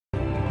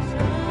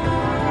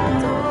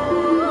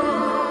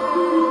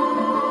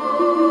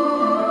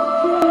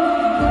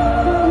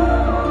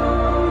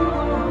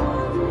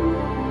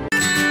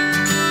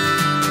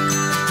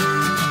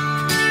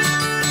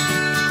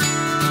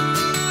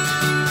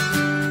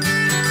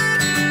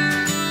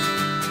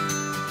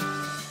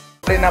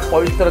દિવાળીના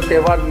પવિત્ર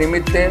તહેવાર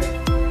નિમિત્તે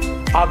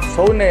આપ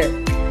સૌને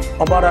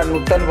અમારા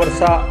નૂતન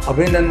વર્ષા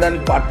અભિનંદન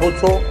પાઠવું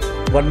છું,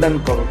 વંદન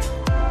કરું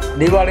છું।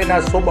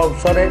 દિવાળીના શુભ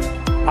અવસરે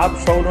આપ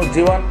સૌનું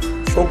જીવન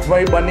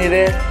સુખમય બની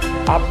રહે,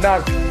 આપના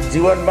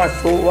જીવનમાં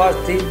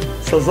સુવાસથી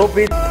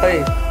સુશોભિત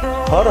થઈ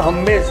હર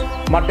હંમેશ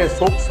માટે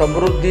સુખ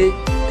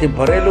સમૃદ્ધિથી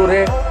ભરેલું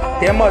રહે,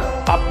 તેમજ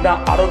આપના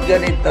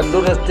આરોગ્યની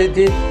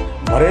તંદુરસ્તીથી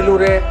ભરેલું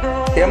રહે,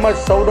 તેમજ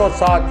સૌનો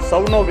સાથ,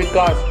 સૌનો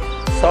વિકાસ,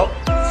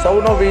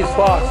 સૌનો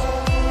વિશ્વાસ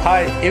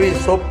થાય એવી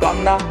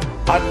શુભકામના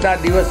આજના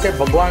દિવસે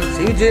ભગવાન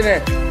શિવજીને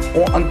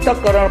હું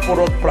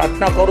અંતઃકરણપૂર્વક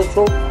પ્રાર્થના કરું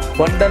છું,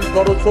 વંદન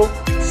કરું છું।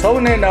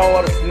 સૌને નવા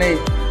વર્ષની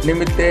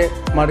નિમિત્તે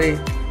મારી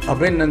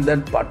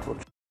અભિનંદન પાઠવું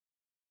છું।